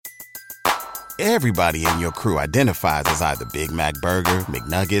Everybody in your crew identifies as either Big Mac Burger,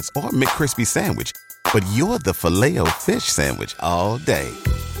 McNuggets, or McCrispy Sandwich. But you're the Filet-O-Fish Sandwich all day.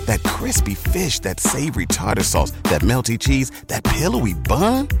 That crispy fish, that savory tartar sauce, that melty cheese, that pillowy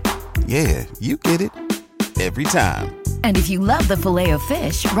bun. Yeah, you get it. Every time. And if you love the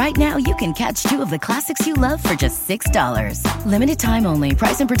Filet-O-Fish, right now you can catch two of the classics you love for just $6. Limited time only.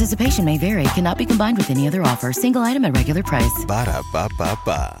 Price and participation may vary. Cannot be combined with any other offer. Single item at regular price.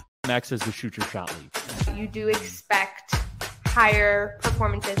 Ba-da-ba-ba-ba. Max as the shoot your shot league. You do expect higher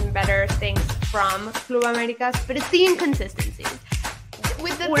performances and better things from Club Americas, but it's the inconsistencies.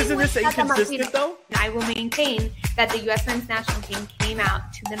 Isn't this inconsistent though? I will maintain that the U.S. men's national team came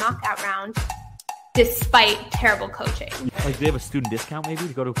out to the knockout round despite terrible coaching. Like, they have a student discount maybe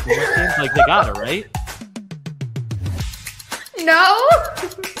to go to football games? Like, they got it, right? No.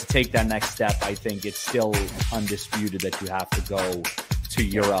 To take that next step, I think it's still undisputed that you have to go to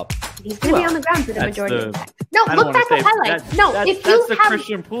Europe. He's going to be on the ground for the majority of the time. No, I look back at highlights. That's the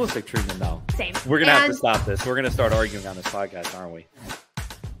Christian Pulisic treatment, though. Same. We're going to have to stop this. We're going to start arguing on this podcast, aren't we?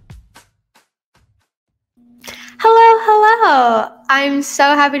 Hello. I'm so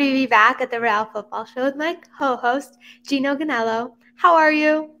happy to be back at the Real Football Show with my co-host, Gino Ganello. How are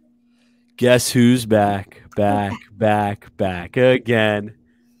you? Guess who's back? Back again.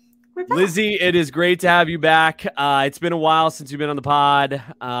 We're back. Lizzie, it is great to have you back. It's been a while since you've been on the pod.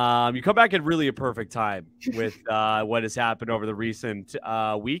 You come back at really a perfect time with what has happened over the recent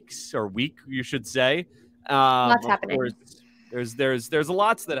weeks, or week, you should say. Lots happening. Course, there's a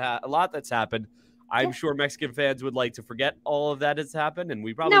lot that's happened. I'm sure Mexican fans would like to forget all of that has happened, and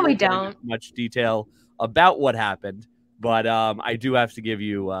we probably we won't go don't. into much detail about what happened. But I do have to give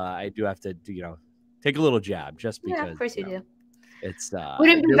you, take a little jab just because. Yeah, of course you do. It's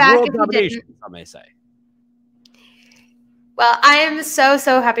wouldn't be back world if you domination, didn't. some may say. Well, I am so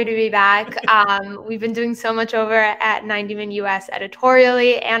happy to be back. We've been doing so much over at 90 Min US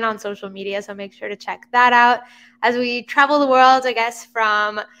editorially and on social media, so make sure to check that out as we travel the world, I guess,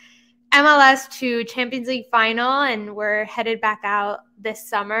 from MLS to Champions League final, and we're headed back out this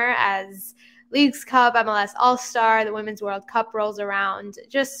summer as Leagues Cup, MLS All-Star, the Women's World Cup rolls around.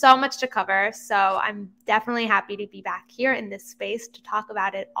 Just so much to cover, so I'm definitely happy to be back here in this space to talk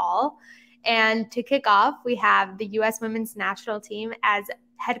about it all. And to kick off, we have the U.S. Women's National Team as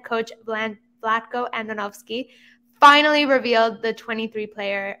head coach Vlatko Andonovski finally revealed the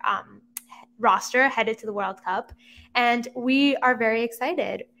 23-player roster headed to the World Cup, and we are very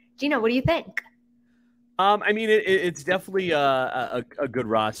excited. Gino, what do you think? It's definitely a good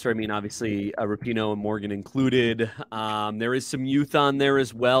roster. I mean, obviously, Rapinoe and Morgan included. There is some youth on there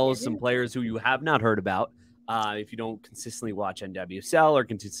as well, some players who you have not heard about if you don't consistently watch NWSL or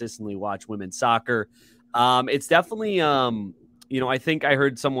consistently watch women's soccer. It's definitely, I think I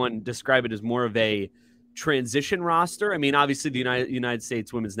heard someone describe it as more of a transition roster. I mean, obviously the United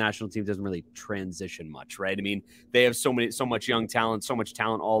States women's national team doesn't really transition much, right? I mean, they have so much young talent, so much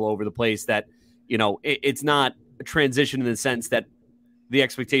talent all over the place that, it's not a transition in the sense that the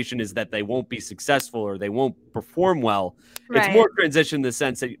expectation is that they won't be successful or they won't perform well. Right. It's more transition in the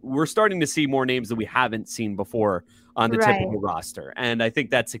sense that we're starting to see more names that we haven't seen before on the typical roster. And I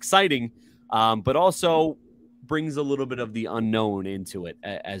think that's exciting, but also brings a little bit of the unknown into it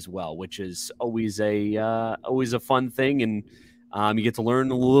as well, which is always a fun thing. And you get to learn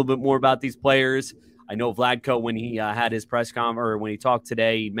a little bit more about these players. I know Vlatko, when he had his press conference, or when he talked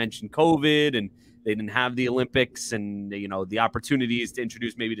today, he mentioned COVID and they didn't have the Olympics and, the opportunities to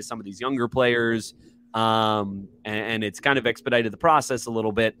introduce maybe to some of these younger players. And it's kind of expedited the process a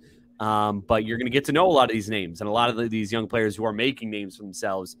little bit. But you're going to get to know a lot of these names and a lot of these young players who are making names for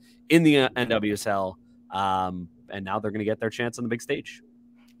themselves in the NWSL. And now they're going to get their chance on the big stage.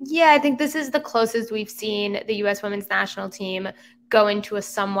 Yeah, I think this is the closest we've seen the U.S. women's national team go into a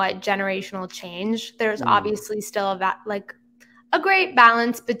somewhat generational change. There's obviously still a great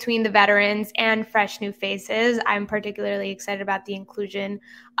balance between the veterans and fresh new faces. I'm particularly excited about the inclusion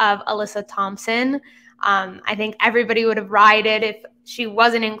of Alyssa Thompson. I think everybody would have rioted if she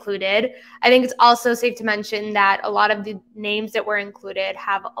wasn't included. I think it's also safe to mention that a lot of the names that were included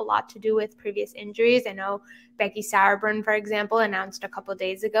have a lot to do with previous injuries. I know Becky Sauerbrunn, for example, announced a couple of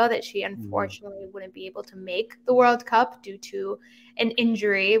days ago that she unfortunately wouldn't be able to make the World Cup due to an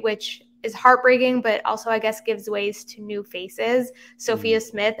injury, which is heartbreaking, but also, I guess, gives ways to new faces. Sophia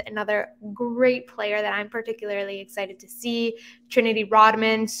Smith, another great player that I'm particularly excited to see. Trinity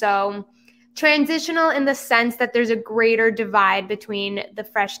Rodman. So transitional in the sense that there's a greater divide between the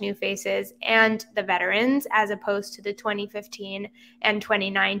fresh new faces and the veterans, as opposed to the 2015 and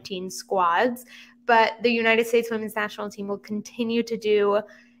 2019 squads. But the United States women's national team will continue to do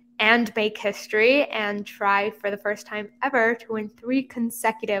and make history and try for the first time ever to win 3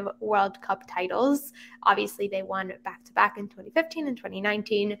 consecutive World Cup titles. Obviously, they won back-to-back in 2015 and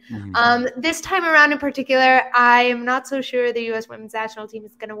 2019. This time around in particular, I am not so sure the U.S. women's national team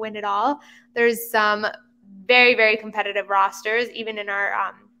is going to win it all. There's some very, very competitive rosters, even in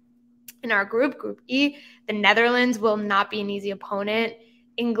our Group E. The Netherlands will not be an easy opponent.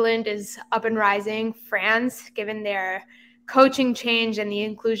 England is up and rising. France, given their coaching change and the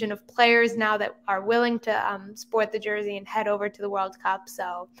inclusion of players now that are willing to sport the jersey and head over to the World Cup.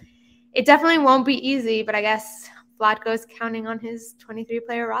 So it definitely won't be easy, but I guess Vlatko's counting on his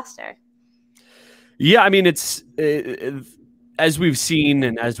 23-player roster. Yeah, I mean, it's as we've seen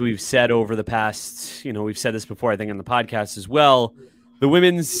and as we've said over the past, we've said this before, I think on the podcast as well, the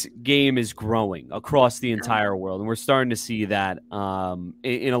women's game is growing across the entire world, and we're starting to see that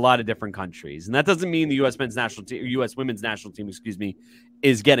in a lot of different countries. And that doesn't mean the U.S. women's national team,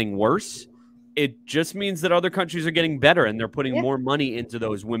 is getting worse. It just means that other countries are getting better, and they're putting more money into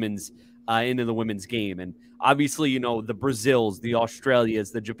those into the women's game. And obviously, the Brazils, the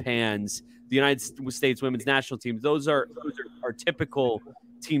Australias, the Japans, the United States women's national teams, those are typical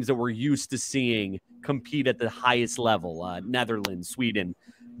teams that we're used to seeing compete at the highest level, Netherlands, Sweden.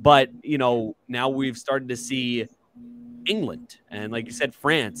 But, now we've started to see England and, like you said,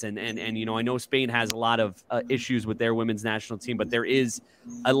 France. And I know Spain has a lot of issues with their women's national team, but there is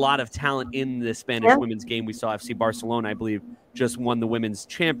a lot of talent in the Spanish women's game. We saw FC Barcelona, I believe, just won the Women's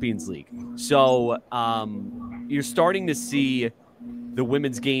Champions League. So you're starting to see the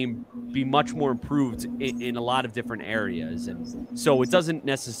women's game be much more improved in a lot of different areas. And so it doesn't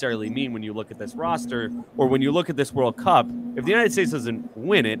necessarily mean when you look at this roster or when you look at this World Cup, if the United States doesn't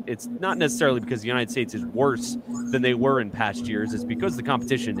win it, it's not necessarily because the United States is worse than they were in past years. It's because the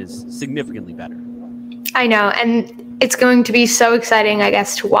competition is significantly better. I know. And it's going to be so exciting, I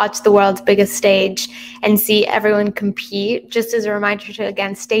guess, to watch the world's biggest stage and see everyone compete. Just as a reminder to,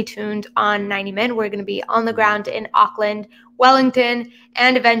 again, stay tuned on 90 Min. We're going to be on the ground in Auckland, Wellington,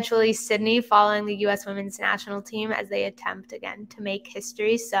 and eventually Sydney, following the U.S. women's national team as they attempt again to make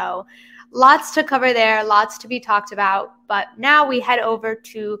history. So lots to cover there, lots to be talked about. But now we head over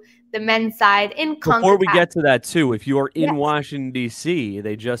to the men's side in CONCACAF. Before we get to that, too, if you are in Washington, D.C.,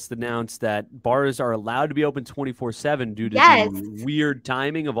 they just announced that bars are allowed to be open 24/7 due to the weird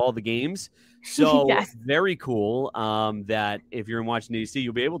timing of all the games. So very cool that if you're in Washington, D.C.,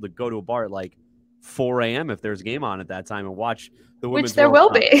 you'll be able to go to a bar at like 4 a.m. if there's a game on at that time and watch the women's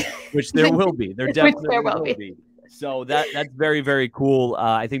World Cup. Which there will be. There definitely will be. So that's very, very cool.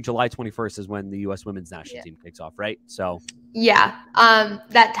 I think July 21st is when the U.S. women's national team kicks off, right? So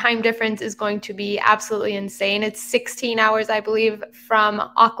that time difference is going to be absolutely insane. It's 16 hours, I believe, from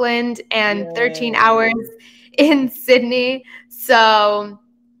Auckland and 13 hours in Sydney. So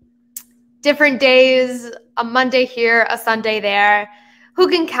different days, a Monday here, a Sunday there. Who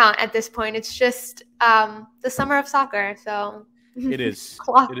can count at this point? It's just the summer of soccer. So it is.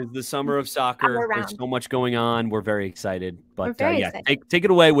 It is the summer of soccer. There's so much going on. We're very excited. But excited. Take it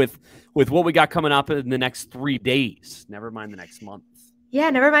away with what we got coming up in the next 3 days. Never mind the next month. Yeah,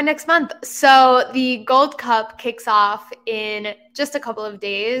 never mind next month. So the Gold Cup kicks off in just a couple of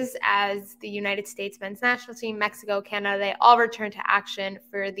days as the United States men's national team, Mexico, Canada, they all return to action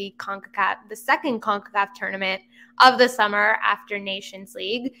for the CONCACAF, the second CONCACAF tournament of the summer after Nations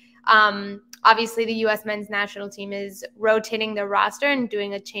League. Obviously, the U.S. men's national team is rotating their roster and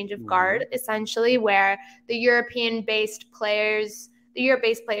doing a change of guard, essentially, where the Europe-based players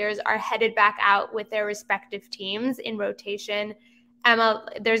are headed back out with their respective teams in rotation.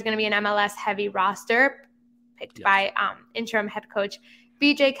 There's going to be an MLS-heavy roster picked by interim head coach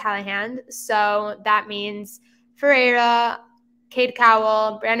BJ Callahan. So that means Ferreira, Kate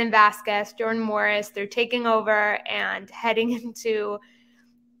Cowell, Brandon Vasquez, Jordan Morris, they're taking over and heading into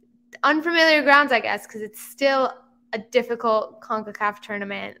unfamiliar grounds, I guess, because it's still a difficult CONCACAF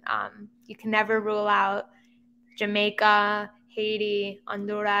tournament. You can never rule out Jamaica, Haiti,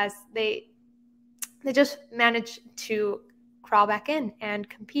 Honduras. They just managed to crawl back in and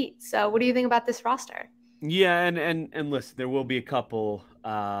compete. So what do you think about this roster? Yeah, and listen, there will be a couple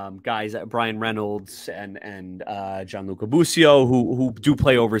guys, Brian Reynolds and Gianluca Busio, who do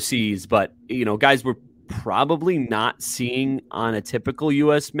play overseas, but guys we're probably not seeing on a typical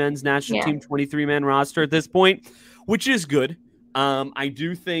U.S. men's national team 23-man roster at this point, which is good. I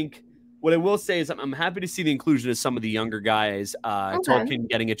do think what I will say is I'm happy to see the inclusion of some of the younger guys. Tolkien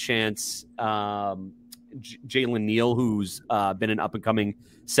getting a chance. Jalen Neal, who's been an up-and-coming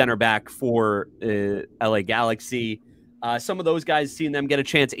center back for LA Galaxy. Some of those guys, seeing them get a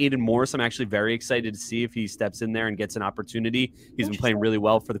chance, Aiden Morris, I'm actually very excited to see if he steps in there and gets an opportunity. He's been playing really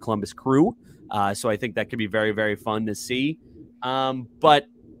well for the Columbus Crew. So I think that could be very, very fun to see. But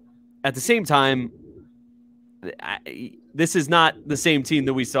at the same time, this is not the same team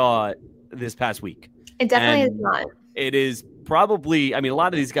that we saw this past week. It definitely is not. It is probably, a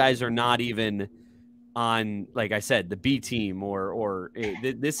lot of these guys are not even on, like I said, the B team or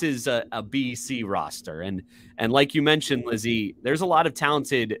this is a BC roster. And like you mentioned, Lizzie, there's a lot of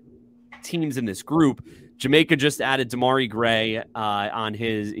talented teams in this group. Jamaica just added Damari Gray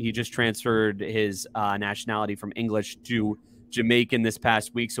he just transferred his nationality from English to Jamaican this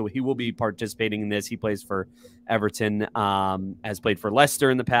past week. So he will be participating in this. He plays for Everton, has played for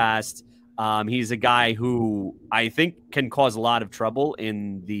Leicester in the past. He's a guy who I think can cause a lot of trouble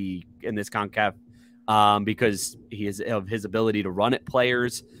in this CONCACAF because he is of his ability to run at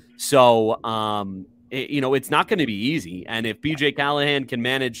players. So, it's not going to be easy. And if BJ Callahan can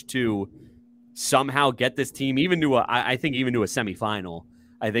manage to somehow get this team even to a semifinal,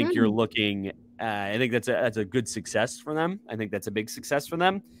 I think you're looking. I think that's a good success for them. I think that's a big success for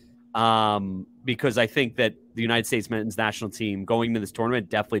them because I think that the United States men's national team going to this tournament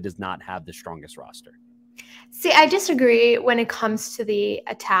definitely does not have the strongest roster. See, I disagree when it comes to the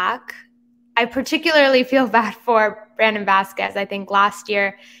attack. I particularly feel bad for Brandon Vasquez. I think last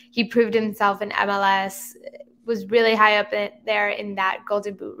year he proved himself in MLS, was really high up there in that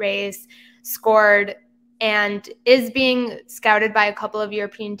Golden Boot race, scored, and is being scouted by a couple of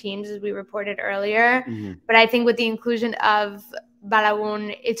European teams, as we reported earlier. Mm-hmm. But I think with the inclusion of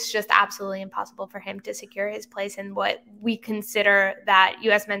Balagun, it's just absolutely impossible for him to secure his place in what we consider that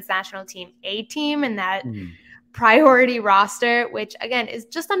U.S. men's national team A team and that priority roster, which, again, is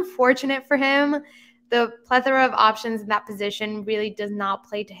just unfortunate for him. The plethora of options in that position really does not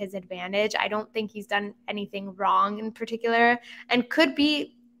play to his advantage. I don't think he's done anything wrong in particular and could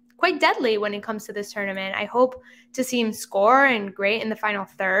be quite deadly when it comes to this tournament. I hope to see him score and great in the final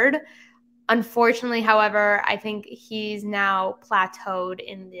third. Unfortunately, however, I think he's now plateaued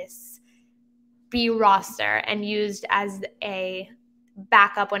in this B roster and used as a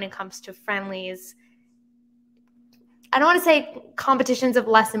backup when it comes to friendlies. I don't want to say competitions of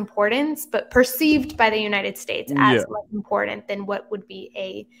less importance, but perceived by the United States as less important than what would be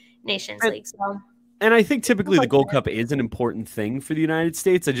a Nations League. And I think typically the Gold Cup is an important thing for the United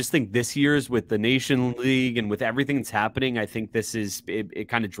States. I just think this year's with the Nation League and with everything that's happening, I think it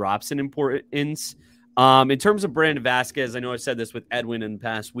kind of drops in importance. In terms of Brandon Vasquez, I know I've said this with Edwin in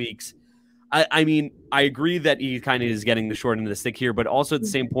past weeks. I agree that he kind of is getting the short end of the stick here, but also at the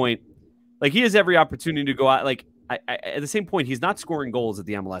same point, like he has every opportunity to go out. Like at the same point, he's not scoring goals at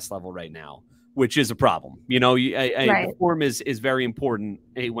the MLS level right now, which is a problem. The form is very important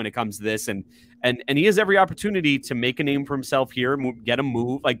when it comes to this, and he has every opportunity to make a name for himself here, get a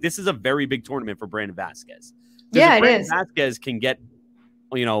move. Like this is a very big tournament for Brandon Vasquez. Brandon Vasquez can get,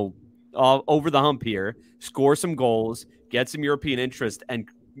 over the hump here, score some goals, get some European interest, and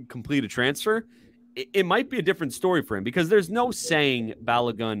complete a transfer. It might be a different story for him because there's no saying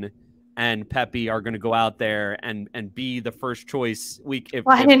Balagun and Pepe are going to go out there and be the first choice week.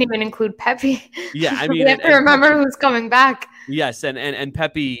 I didn't even include Pepe. Yeah, we have to remember who's coming back. Yes, and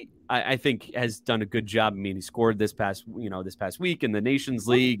Pepe, I think, has done a good job. He scored this past week in the Nations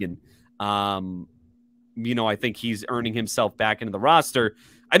League, and I think he's earning himself back into the roster.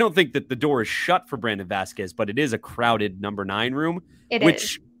 I don't think that the door is shut for Brandon Vasquez, but it is a crowded number 9 room.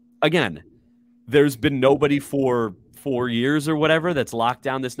 Again, there's been nobody for 4 years or whatever that's locked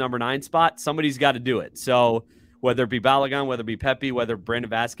down this number 9 spot. Somebody's got to do it. So whether it be Balagun, whether it be Pepe, whether Brandon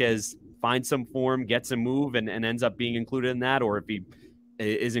Vasquez finds some form, gets a move, and ends up being included in that, or if he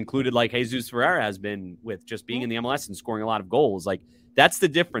is included like Jesus Ferreira has been with just being in the MLS and scoring a lot of goals, like that's the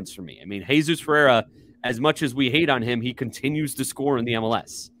difference for me. Jesus Ferreira, as much as we hate on him, he continues to score in the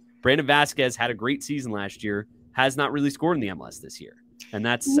MLS. Brandon Vasquez had a great season last year, has not really scored in the MLS this year. And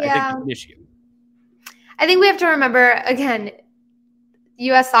that's, I think, an issue. I think we have to remember, again,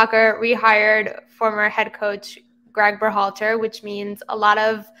 U.S. Soccer rehired former head coach Greg Berhalter, which means a lot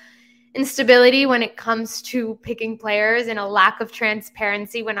of instability when it comes to picking players and a lack of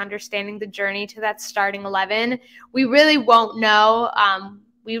transparency when understanding the journey to that starting 11. We really won't know.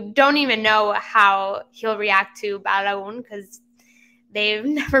 We don't even know how he'll react to Balagun because they've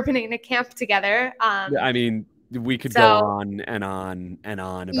never been in a camp together. We could go on and on and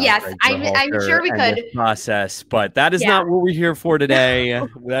on about I'm sure we could process, but that is not what we're here for today.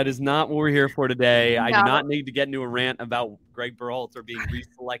 That is not what we're here for today. No. I do not need to get into a rant about Greg Berhalter being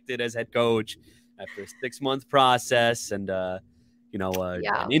reselected as head coach after a 6-month process and an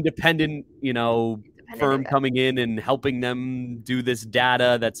independent firm coming in and helping them do this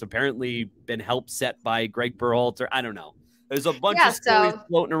data that's apparently been helped set by Greg Berhalter. I don't know. There's a bunch of stories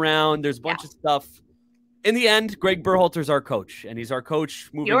floating around. There's a bunch of stuff. In the end, Greg Berhalter's our coach, and he's our coach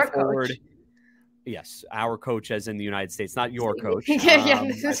moving forward. Coach. Yes, our coach, as in the United States, not your coach. I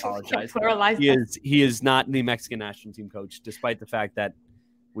apologize. He is not the Mexican national team coach, despite the fact that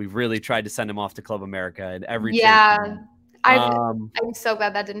we've really tried to send him off to Club America and every. Yeah, I'm so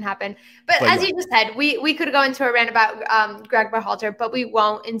glad that didn't happen. But as you just said, we could go into a rant about Greg Berhalter, but we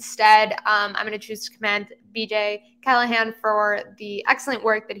won't. Instead, I'm going to choose to commend BJ Callahan for the excellent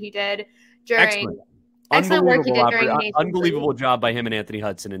work that he did during. Excellent work he did during unbelievable job by him and Anthony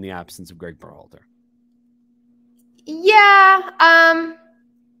Hudson in the absence of Greg Berhalter. Yeah, I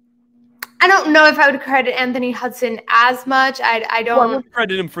don't know if I would credit Anthony Hudson as much. I don't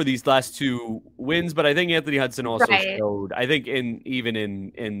credit him for these last 2 wins, but I think Anthony Hudson also showed. I think even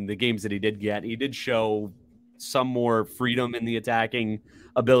in the games that he did show some more freedom in the attacking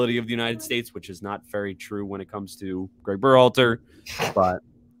ability of the United States, which is not very true when it comes to Greg Berhalter. But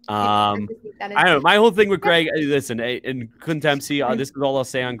I don't know. My whole thing with Greg, listen, and Clint Dempsey, this is all I'll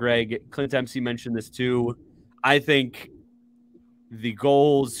say on Greg. Clint Dempsey mentioned this too. I think the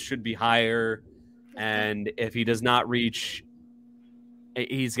goals should be higher, and if he does not reach,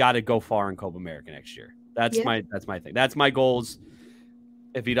 he's got to go far in Copa America next year. That's my thing. That's my goals.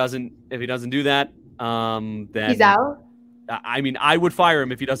 If he doesn't do that, then he's out. I mean, I would fire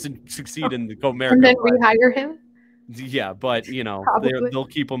him if he doesn't succeed in the Copa America. And then rehire him. Yeah, but they'll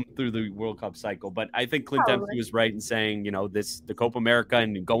keep him through the World Cup cycle. But I think Clint Dempsey was right in saying, the Copa America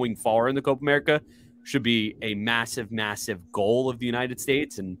and going far in the Copa America should be a massive, massive goal of the United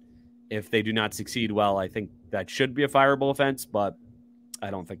States. And if they do not succeed, well, I think that should be a fireable offense, but I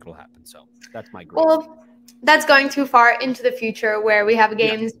don't think it'll happen. So that's my grade. Well, that's going too far into the future where we have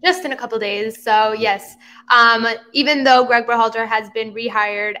games just in a couple days. So yes, even though Greg Berhalter has been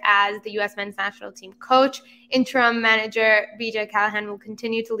rehired as the U.S. men's national team coach, interim manager BJ Callahan will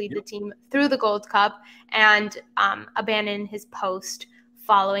continue to lead the team through the Gold Cup and abandon his post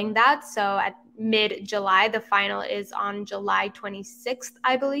following that. So at mid-July, the final is on July 26th,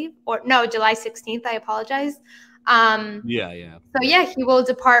 I believe, or no, July 16th. I apologize. So he will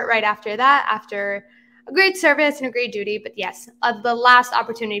depart right after that, after a great service and a great duty. But yes, the last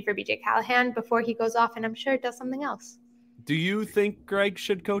opportunity for BJ Callahan before he goes off and I'm sure does something else. Do you think Greg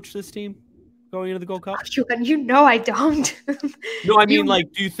should coach this team going into the Gold Cup? You know I don't. No, I mean,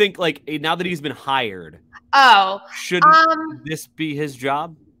 do you think, now that he's been hired, shouldn't this be his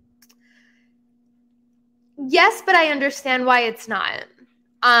job? Yes, but I understand why it's not.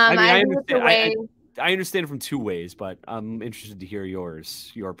 I understand it from 2 ways, but I'm interested to hear your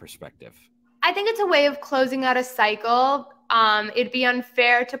perspective. I think it's a way of closing out a cycle. It'd be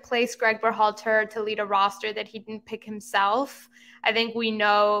unfair to place Greg Berhalter to lead a roster that he didn't pick himself. I think we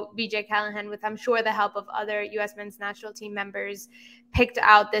know BJ Callahan, with I'm sure the help of other U.S. men's national team members, picked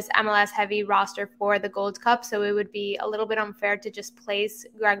out this MLS-heavy roster for the Gold Cup. So it would be a little bit unfair to just place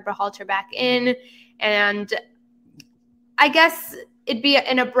Greg Berhalter back in. And I guess it'd be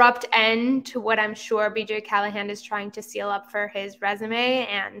an abrupt end to what I'm sure BJ Callahan is trying to seal up for his resume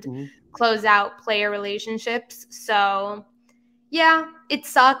and close out player relationships. So, yeah, it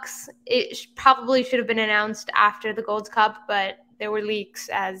sucks. It probably should have been announced after the Gold Cup, but there were leaks,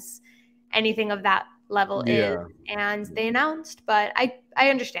 as anything of that level is, and they announced. But I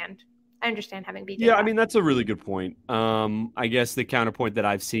understand. I understand having BJ. Yeah, I mean, that's a really good point. I guess the counterpoint that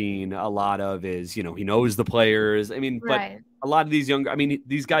I've seen a lot of is, he knows the players. I mean, but a lot of these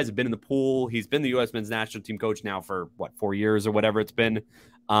these guys have been in the pool. He's been the U.S. men's national team coach now for 4 years or whatever it's been.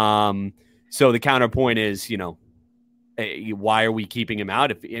 So the counterpoint is, why are we keeping him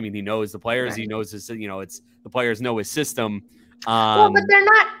out? He knows the players, he knows his, the players know his system. Well, but they're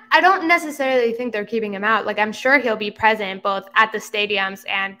not. I don't necessarily think they're keeping him out. I'm sure he'll be present both at the stadiums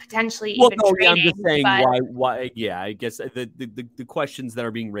and potentially even training. I'm just saying why? Yeah, I guess the questions that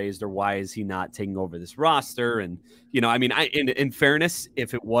are being raised are, why is he not taking over this roster? And in fairness,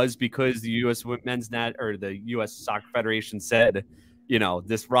 if it was because the U.S. men's or the U.S. Soccer Federation said,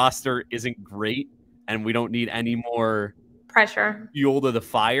 this roster isn't great and we don't need any more pressure fuel to the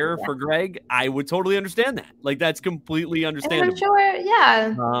fire for Greg, I would totally understand that. That's completely understandable. And I'm sure,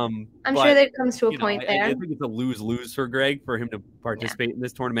 I'm sure that comes to a point there. I think it's a lose-lose for Greg for him to participate in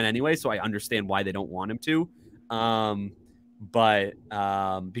this tournament anyway, so I understand why they don't want him to. But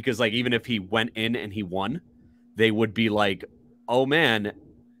because even if he went in and he won, they would be like, oh man,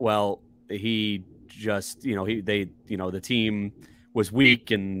 well, he just, the team was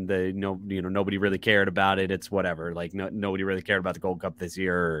weak and nobody really cared about it. It's whatever. Nobody really cared about the Gold Cup this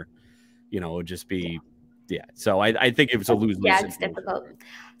year. Or, it would just be, yeah. So I think it was a lose-lose. Yeah, it's difficult.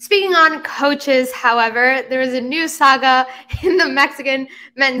 Speaking on coaches, however, there is a new saga in the Mexican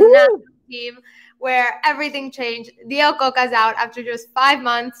men's national team where everything changed. Diego Cocca's out after just 5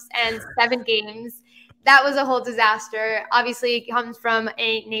 months and 7 games. That was a whole disaster. Obviously, it comes from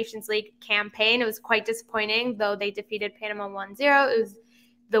a Nations League campaign. It was quite disappointing, though they defeated Panama 1-0. It was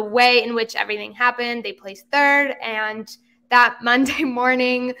the way in which everything happened. They placed third, and that Monday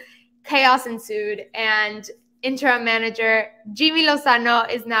morning, chaos ensued, and interim manager Jimmy Lozano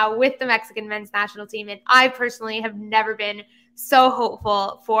is now with the Mexican men's national team, and I personally have never been so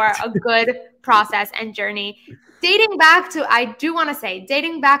hopeful for a good process and journey. Dating back to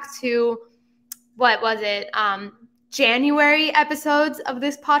what was it? January episodes of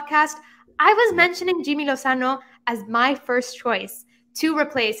this podcast, I was mentioning Jimmy Lozano as my first choice to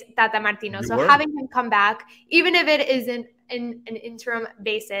replace Tata Martino. So having him come back, even if it is in an interim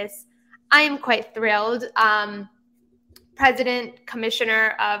basis, I am quite thrilled. President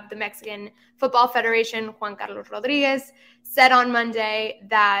Commissioner of the Mexican Football Federation, Juan Carlos Rodriguez, said on Monday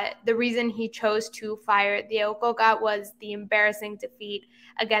that the reason he chose to fire Diego Cocca was the embarrassing defeat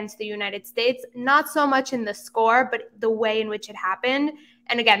against the United States, not so much in the score, but the way in which it happened.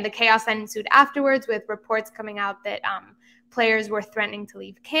 And again, the chaos that ensued afterwards, with reports coming out that players were threatening to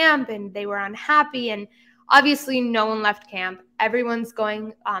leave camp and they were unhappy. And obviously no one left camp. Everyone's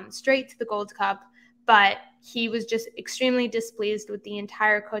going straight to the Gold Cup, but he was just extremely displeased with the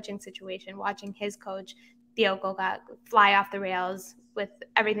entire coaching situation, watching his coach, Diego Cocca, fly off the rails with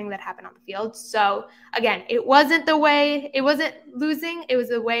everything that happened on the field. So again, it wasn't losing, it was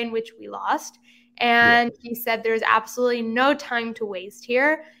the way in which we lost. And he said there's absolutely no time to waste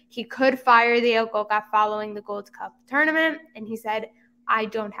here. He could fire Diego Cocca following the Gold Cup tournament. And he said, I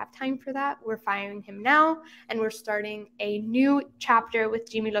don't have time for that. We're firing him now, and we're starting a new chapter with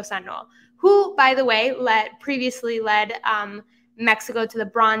Jimmy Lozano, who, by the way, previously led Mexico to the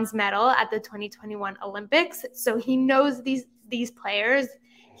bronze medal at the 2021 Olympics. So he knows these players.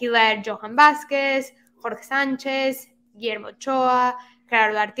 He led Johan Vázquez, Jorge Sanchez, Guillermo Ochoa,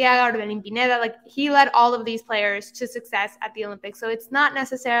 Gerardo Arteaga, Orbelín Pineda. Like, he led all of these players to success at the Olympics. So it's not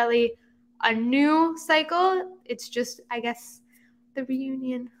necessarily a new cycle. It's just, I guess, the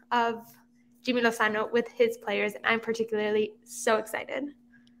reunion of Jimmy Lozano with his players. And I'm particularly so excited.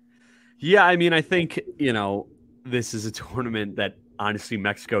 Yeah, I mean, I think, this is a tournament that honestly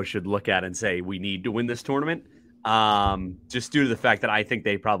Mexico should look at and say, we need to win this tournament. Just due to the fact that I think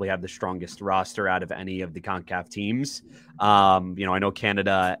they probably have the strongest roster out of any of the CONCACAF teams. I know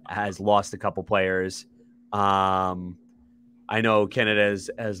Canada has lost a couple players. I know Canada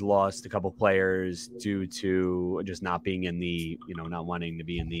has lost a couple players due to just not being in the, not wanting to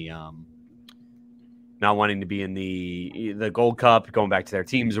be in the Gold Cup, going back to their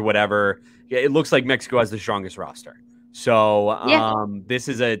teams or whatever. It looks like Mexico has the strongest roster. So this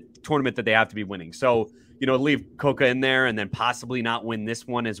is a tournament that they have to be winning. So, leave Cocca in there and then possibly not win this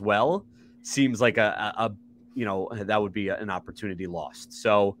one as well seems like that would be an opportunity lost.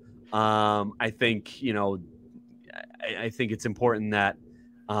 So I think, I think it's important that,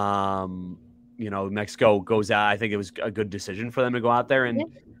 Mexico goes out. I think it was a good decision for them to go out there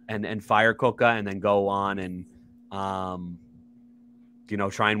and fire Cocca and then go on and,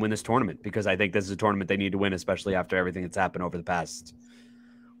 try and win this tournament, because I think this is a tournament they need to win, especially after everything that's happened over the past,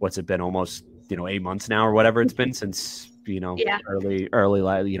 what's it been, almost, 8 months now or whatever it's been since, early,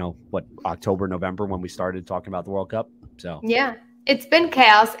 October, November, when we started talking about the World Cup. So, yeah, it's been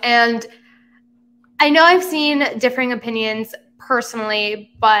chaos. And I know I've seen differing opinions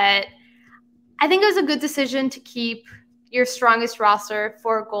personally, but I think it was a good decision to keep your strongest roster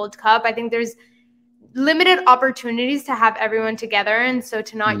for Gold Cup. I think there's limited opportunities to have everyone together, and so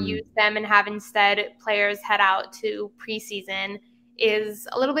to not use them and have instead players head out to preseason is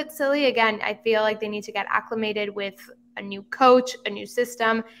a little bit silly. Again, I feel like they need to get acclimated with a new coach, a new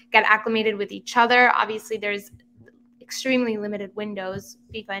system, get acclimated with each other. Obviously, there's extremely limited windows,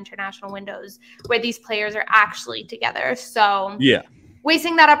 FIFA international windows, where these players are actually together. So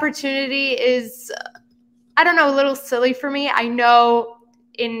wasting that opportunity is, I don't know, a little silly for me. I know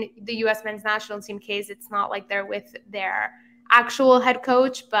in the U.S. men's national team case, it's not like they're with their actual head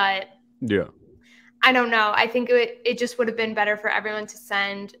coach, but I don't know. I think it just would have been better for everyone to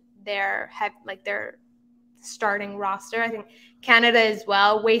send their starting roster. I think Canada as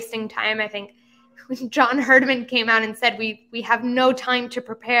well, wasting time. I think John Herdman came out and said, we have no time to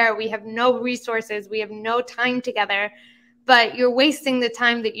prepare. We have no resources. We have no time together. But you're wasting the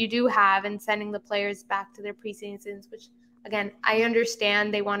time that you do have and sending the players back to their preseasons, which, again, I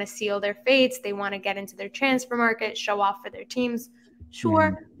understand they want to seal their fates. They want to get into their transfer market, show off for their teams.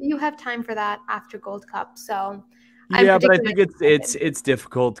 Sure, you have time for that after Gold Cup. So yeah, but I think it's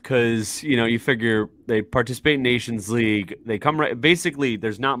difficult because you figure they participate in Nations League. They come right. Basically,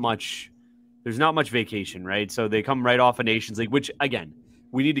 there's not much vacation, right? So they come right off of Nations League, which again,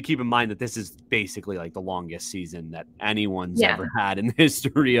 we need to keep in mind that this is basically like the longest season that anyone's ever had in the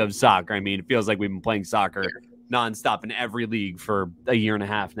history of soccer. I mean, it feels like we've been playing soccer nonstop in every league for a year and a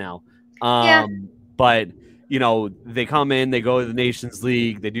half now. But they come in, they go to the Nations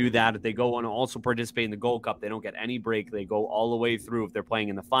League, they do that. If they go on to also participate in the Gold Cup, they don't get any break. They go all the way through, if they're playing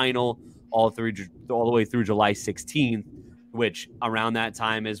in the final, all the way through July 16th, which around that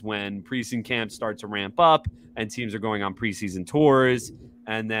time is when preseason camps start to ramp up and teams are going on preseason tours.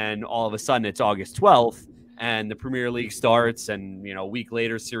 And then all of a sudden it's August 12th and the Premier League starts, and a week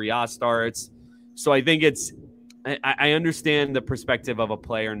later Serie A starts. So I think I understand the perspective of a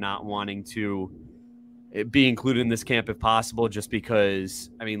player not wanting to be included in this camp if possible, just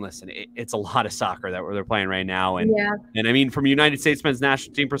because, I mean, listen, it's a lot of soccer that they're playing right now. And I mean, from a United States men's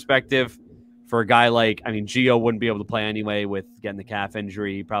national team perspective, for a guy like, Gio wouldn't be able to play anyway with getting the calf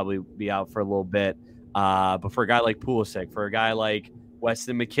injury. He'd probably be out for a little bit. But for a guy like Pulisic, for a guy like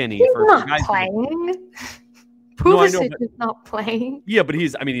Weston McKennie, he's not playing. Pulisic is not playing. Yeah, but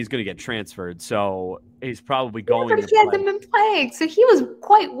he's going to get transferred, so he's probably going to play. But he hasn't been playing, so he was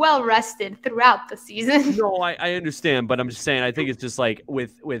quite well rested throughout the season. No, I understand, but I'm just saying, I think it's just like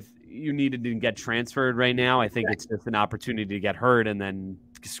with you needed to get transferred right now. I think it's just an opportunity to get hurt and then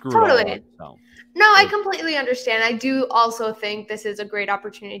screw it all up. So. No, I completely understand. I do also think this is a great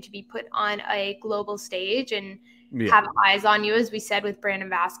opportunity to be put on a global stage and have eyes on you, as we said with Brandon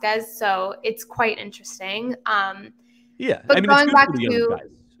Vasquez. So it's quite interesting. But going back to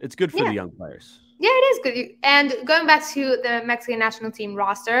it's good for the young players. Yeah, it is good. And going back to the Mexican national team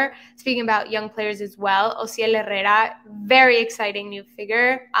roster, speaking about young players as well, Osiel Herrera, very exciting new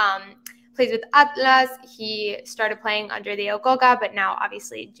figure. Plays with Atlas. He started playing under the Cocca, but now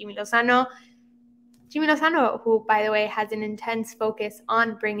obviously Jimmy Lozano, who, by the way, has an intense focus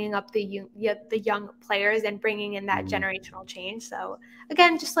on bringing up the young players and bringing in that generational change. So,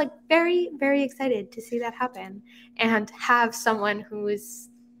 again, just like very, very excited to see that happen and have someone who is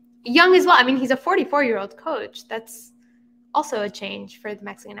young as well. I mean, he's a 44-year-old coach. That's also a change for the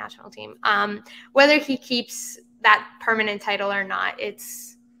Mexican national team. Whether he keeps that permanent title or not,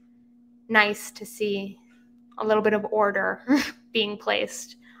 it's nice to see a little bit of order being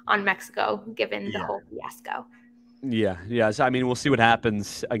placed on Mexico, given the whole fiasco. Yeah. So, I mean, we'll see what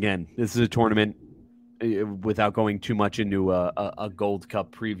happens. Again, this is a tournament without going too much into a Gold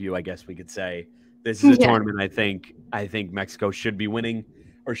Cup preview, I guess we could say. This is a tournament I think Mexico should be winning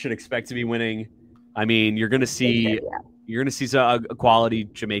or should expect to be winning. I mean, you're going to see a quality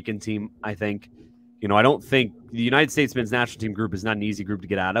Jamaican team, I think. I don't think the United States men's national team group is not an easy group to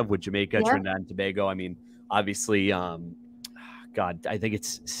get out of with Jamaica, Trinidad and Tobago. I mean, obviously, I think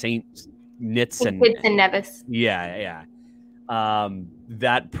it's Saint Kitts and Nevis. Yeah.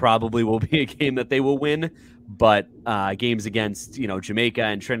 That probably will be a game that they will win. But games against, Jamaica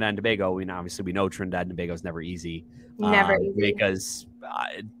and Trinidad and Tobago, obviously we know Trinidad and Tobago is never easy. Never easy. Jamaica's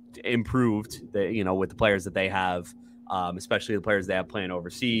improved, with the players that they have, especially the players they have playing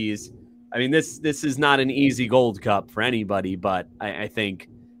overseas. I mean, this is not an easy Gold Cup for anybody, but I think,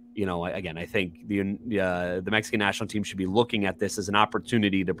 I think the Mexican national team should be looking at this as an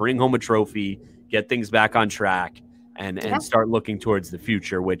opportunity to bring home a trophy, get things back on track, and start looking towards the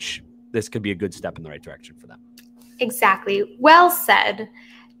future, which this could be a good step in the right direction for them. Exactly. Well said.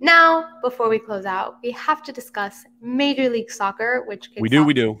 Now, before we close out, we have to discuss Major League Soccer, which we do.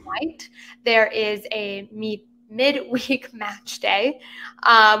 Tonight. There is a midweek match day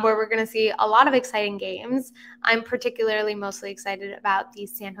where we're going to see a lot of exciting games. I'm particularly mostly excited about the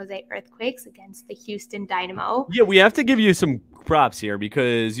San Jose Earthquakes against the Houston Dynamo. Yeah, we have to give you some props here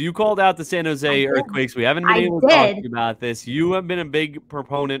because you called out the San Jose Earthquakes. We haven't been able to talk about this. You have been a big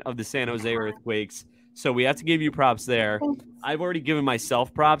proponent of the San Jose Earthquakes, so we have to give you props there. I've already given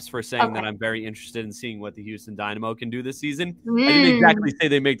myself props for saying that I'm very interested in seeing what the Houston Dynamo can do this season. I didn't exactly say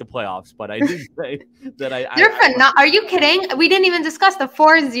they make the playoffs, but I did say that Are you kidding? We didn't even discuss the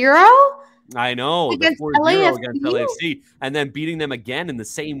 4-0? I know, the 4-0 against LAFC, and then beating them again in the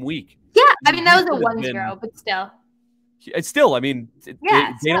same week. Yeah, I mean, that was a 1-0, but still. It's still, I mean, they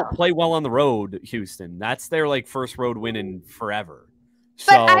don't play well on the road, Houston. That's their, first road win in forever.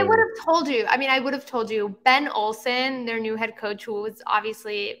 But I would have told you, Ben Olsen, their new head coach, who was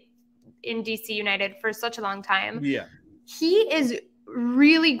obviously in DC United for such a long time. Yeah. He is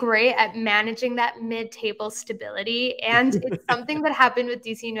really great at managing that mid-table stability. And it's something that happened with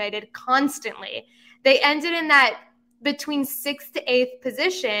DC United constantly. They ended in that between 6th to 8th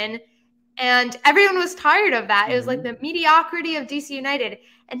position. And everyone was tired of that. It was like the mediocrity of DC United.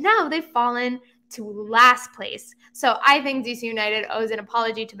 And now they've fallen to last place. So I think DC United owes an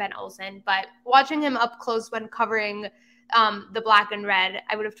apology to Ben Olsen. But watching him up close when covering the black and red,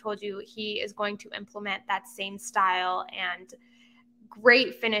 I would have told you he is going to implement that same style and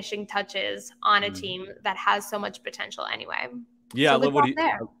great finishing touches on a team that has so much potential anyway. Yeah, so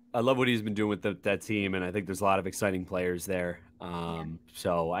I love what he's been doing with that team, and I think there's a lot of exciting players there.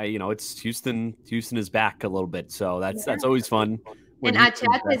 So it's Houston. Houston is back a little bit, so that's always fun. And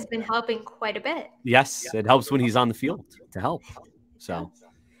Achate has been helping quite a bit. Yes, it helps when he's on the field to help. So,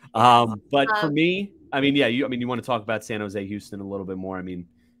 but for me, you want to talk about San Jose, Houston a little bit more. I mean,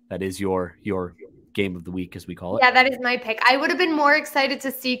 that is your game of the week, as we call it. Yeah, that is my pick. I would have been more excited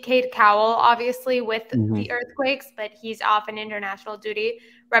to see Cade Cowell, obviously, with the Earthquakes, but he's off on international duty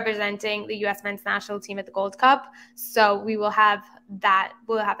representing the U.S. men's national team at the Gold Cup. So we will have that.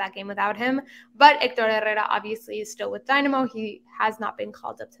 We'll have that game without him. But Hector Herrera obviously is still with Dynamo. He has not been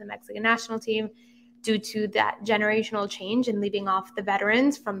called up to the Mexican national team due to that generational change and leaving off the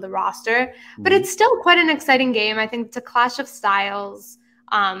veterans from the roster. But it's still quite an exciting game. I think it's a clash of styles.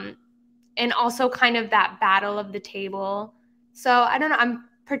 And also kind of that battle of the table. So I don't know. I'm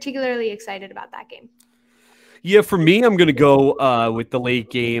particularly excited about that game. Yeah, for me, I'm going to go with the late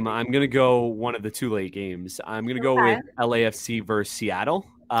game. I'm going to go one of the two late games. I'm going to go with LAFC versus Seattle.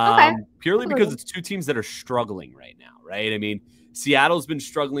 Purely because it's two teams that are struggling right now, right? I mean, Seattle's been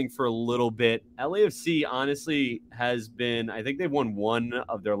struggling for a little bit. LAFC, honestly, has been, I think they've won one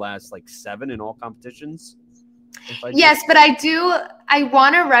of their last 7 in all competitions. Yes, but I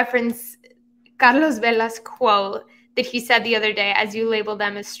want to reference Carlos Vela's quote that he said the other day as you labeled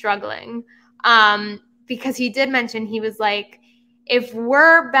them as struggling. Because he did mention, he was like, if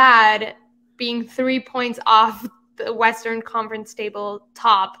we're bad being 3 points off the Western Conference table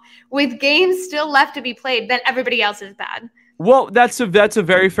top with games still left to be played, then everybody else is bad. Well, that's a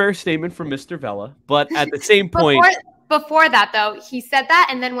very fair statement from Mr. Vela. But at the same point... Before that, though, he said that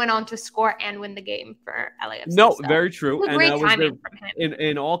and then went on to score and win the game for LAFC. No, very true. And great timing from him.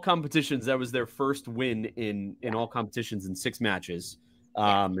 In all competitions, that was their first win in all competitions in 6 matches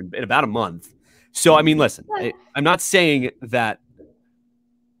in about a month. So, I mean, listen, I'm not saying that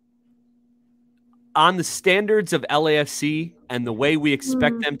on the standards of LAFC and the way we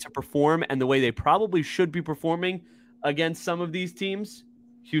expect them to perform and the way they probably should be performing against some of these teams,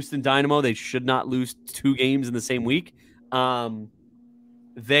 Houston Dynamo, they should not lose 2 games in the same week. Dynamo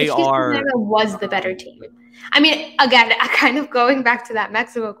was the better team. I mean, again, kind of going back to that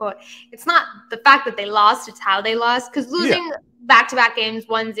Mexico quote, it's not the fact that they lost, it's how they lost. Because losing back-to-back games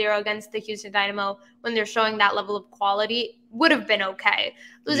 1-0 against the Houston Dynamo when they're showing that level of quality would have been okay.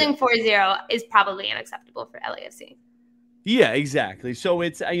 Losing 4-0 is probably unacceptable for LAFC. Yeah, exactly. So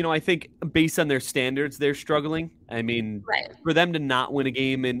it's, I think based on their standards, they're struggling. I mean, for them to not win a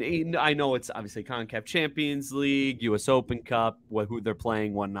game, and I know it's obviously CONCACAF Champions League, U.S. Open Cup, who they're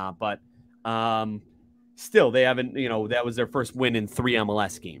playing, whatnot, but still, they haven't, that was their first win in 3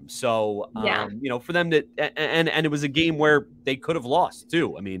 MLS games. So, for them to, and it was a game where they could have lost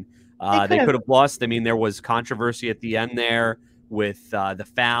too. I mean, they could have lost. I mean, there was controversy at the end there with the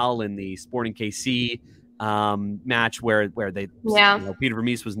foul in the Sporting KC match where they Peter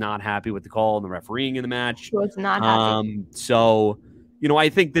Vermees was not happy with the call and the refereeing in the match. He was not happy. So, I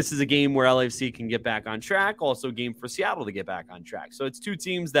think this is a game where LAFC can get back on track. Also a game for Seattle to get back on track. So it's two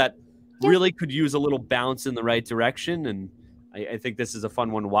teams that really could use a little bounce in the right direction. And I think this is a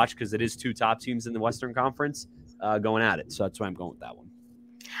fun one to watch because it is 2 top teams in the Western Conference going at it. So that's why I'm going with that one.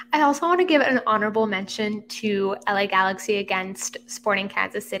 I also want to give an honorable mention to LA Galaxy against Sporting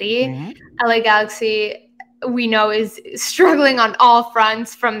Kansas City. LA Galaxy, we know, is struggling on all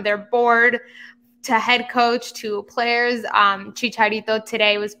fronts, from their board to head coach to players. Chicharito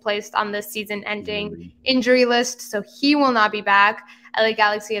today was placed on the season-ending injury list, so he will not be back. LA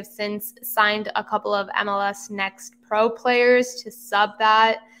Galaxy have since signed a couple of MLS Next Pro players to sub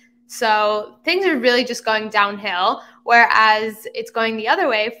that. So things are really just going downhill, whereas it's going the other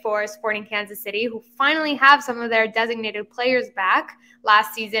way for Sporting Kansas City, who finally have some of their designated players back.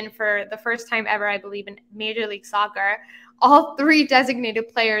 Last season, for the first time ever, I believe, in Major League Soccer, all 3 designated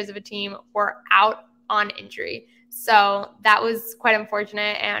players of a team were out on injury. So that was quite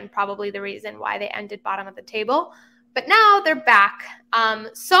unfortunate and probably the reason why they ended bottom of the table. But now they're back,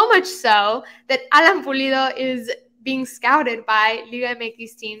 so much so that Alan Pulido is being scouted by Liga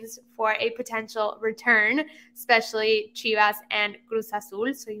MX teams for a potential return, especially Chivas and Cruz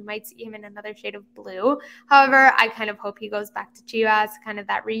Azul. So you might see him in another shade of blue. However, I kind of hope he goes back to Chivas, kind of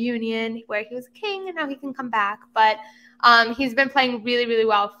that reunion where he was king and now he can come back. But he's been playing really, really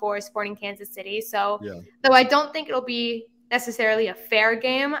well for Sporting Kansas City. So though I don't think it'll be necessarily a fair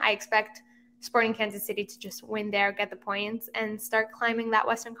game, I expect Sporting Kansas City to just win there, get the points, and start climbing that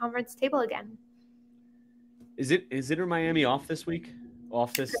Western Conference table again. Is Inter Miami off this week?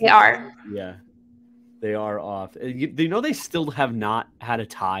 They are. Yeah, they are off. You know they still have not had a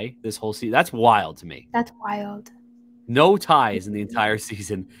tie this whole season. That's wild to me. That's wild. No ties in the entire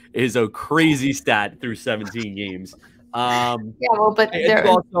season is a crazy stat through 17 games. But their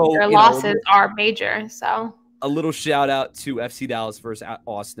losses are major, so. A little shout out to FC Dallas versus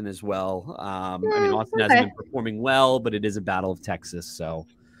Austin as well. Austin hasn't been performing well, but it is a battle of Texas, so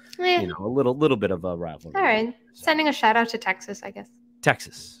a little bit of a rivalry. All right, sending a shout out to Texas, I guess.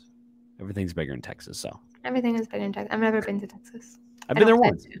 Texas, everything's bigger in Texas, so everything is bigger in Texas. I've never been to Texas. I've been there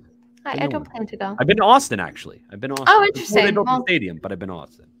once. I don't plan to go. I've been to Austin actually. Oh, interesting. They built the stadium, but I've been to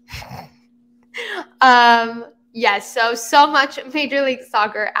Austin. Yes, so much Major League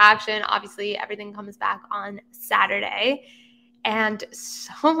Soccer action. Obviously, everything comes back on Saturday, and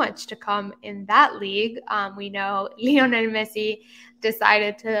so much to come in that league. We know Lionel Messi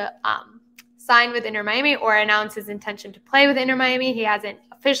decided to sign with Inter Miami or announce his intention to play with Inter Miami. He hasn't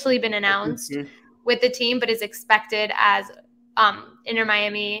officially been announced with the team, but is expected, as Inter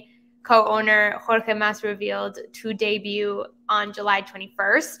Miami co-owner Jorge Mas revealed, to debut on July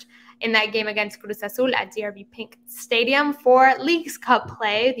 21st. In that game against Cruz Azul at DRB Pink Stadium for Leagues Cup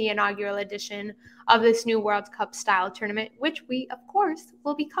play, the inaugural edition of this new World Cup style tournament, which we, of course,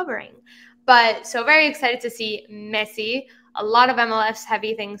 will be covering. But so very excited to see Messi. A lot of MLS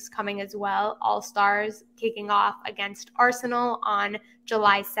heavy things coming as well. All-Stars kicking off against Arsenal on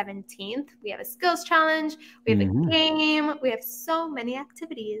July 17th. We have a skills challenge. We have a game. We have so many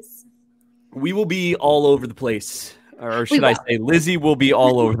activities. We will be all over the place. Or should I say, Lizzie will be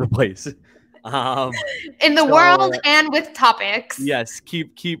all over the place in the world and with topics. Yes,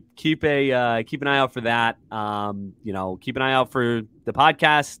 keep an eye out for that. Keep an eye out for the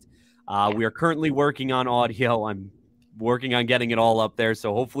podcast. We are currently working on audio. I'm working on getting it all up there.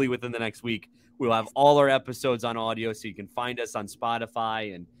 So hopefully within the next week, we'll have all our episodes on audio, so you can find us on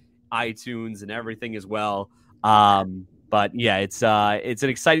Spotify and iTunes and everything as well. But yeah, it's an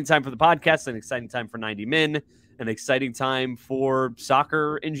exciting time for the podcast, an exciting time for 90 Min. An exciting time for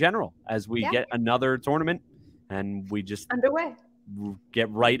soccer in general as we get another tournament and we just underway get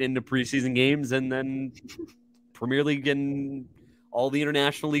right into preseason games, and then Premier League and all the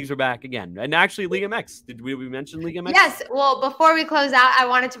international leagues are back again. And actually, Liga MX. Did we mention Liga MX? Yes. Well, before we close out, I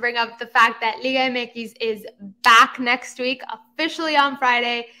wanted to bring up the fact that Liga MX is back next week, officially on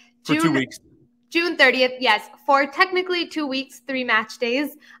Friday. For 2 weeks. June 30th, yes, for technically 2 weeks, 3 match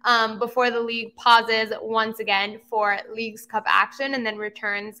days before the league pauses once again for Leagues Cup action and then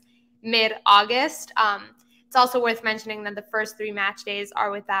returns mid-August. It's also worth mentioning that the first 3 match days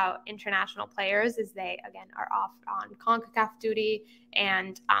are without international players, as they, again, are off on CONCACAF duty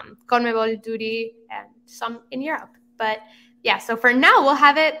and CONMEBOL duty and some in Europe. But yeah, so for now, we'll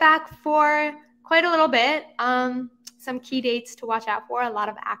have it back for quite a little bit. Some key dates to watch out for, a lot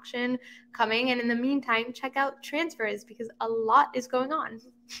of action coming. And in the meantime, check out transfers because a lot is going on.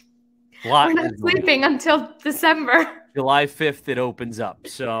 We're not sleeping until December. July 5th, it opens up.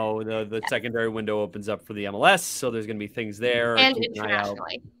 So the secondary window opens up for the MLS. So there's going to be things there. And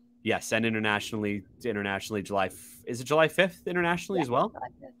internationally. Yes, and internationally, July. Is it July 5th internationally as well?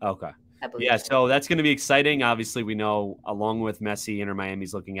 Okay. Yeah, so that's going to be exciting. Obviously, we know along with Messi, Inter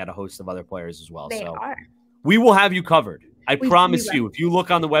Miami's looking at a host of other players as well. They are. We will have you covered. I promise you. If you look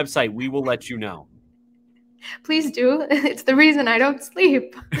on the website, we will let you know. Please do. It's the reason I don't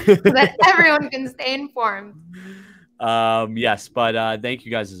sleep, so that everyone can stay informed. Yes, but thank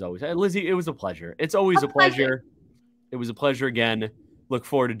you guys as always. Lizzie, it was a pleasure. It's always a pleasure. It was a pleasure again. Look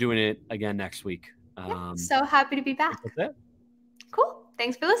forward to doing it again next week. So happy to be back. That's it. Cool.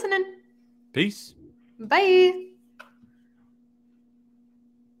 Thanks for listening. Peace. Bye.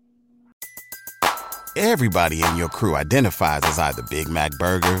 Everybody in your crew identifies as either Big Mac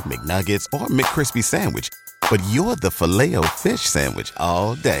Burger, McNuggets, or McCrispy Sandwich. But you're the Filet-O-Fish Sandwich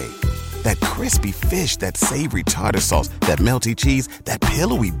all day. That crispy fish, that savory tartar sauce, that melty cheese, that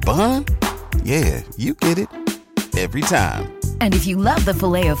pillowy bun. Yeah, you get it. Every time. And if you love the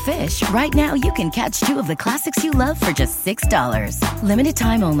Filet-O-Fish, right now you can catch 2 of the classics you love for just $6. Limited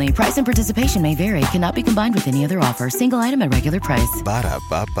time only. Price and participation may vary. Cannot be combined with any other offer. Single item at regular price.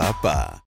 Ba-da-ba-ba-ba.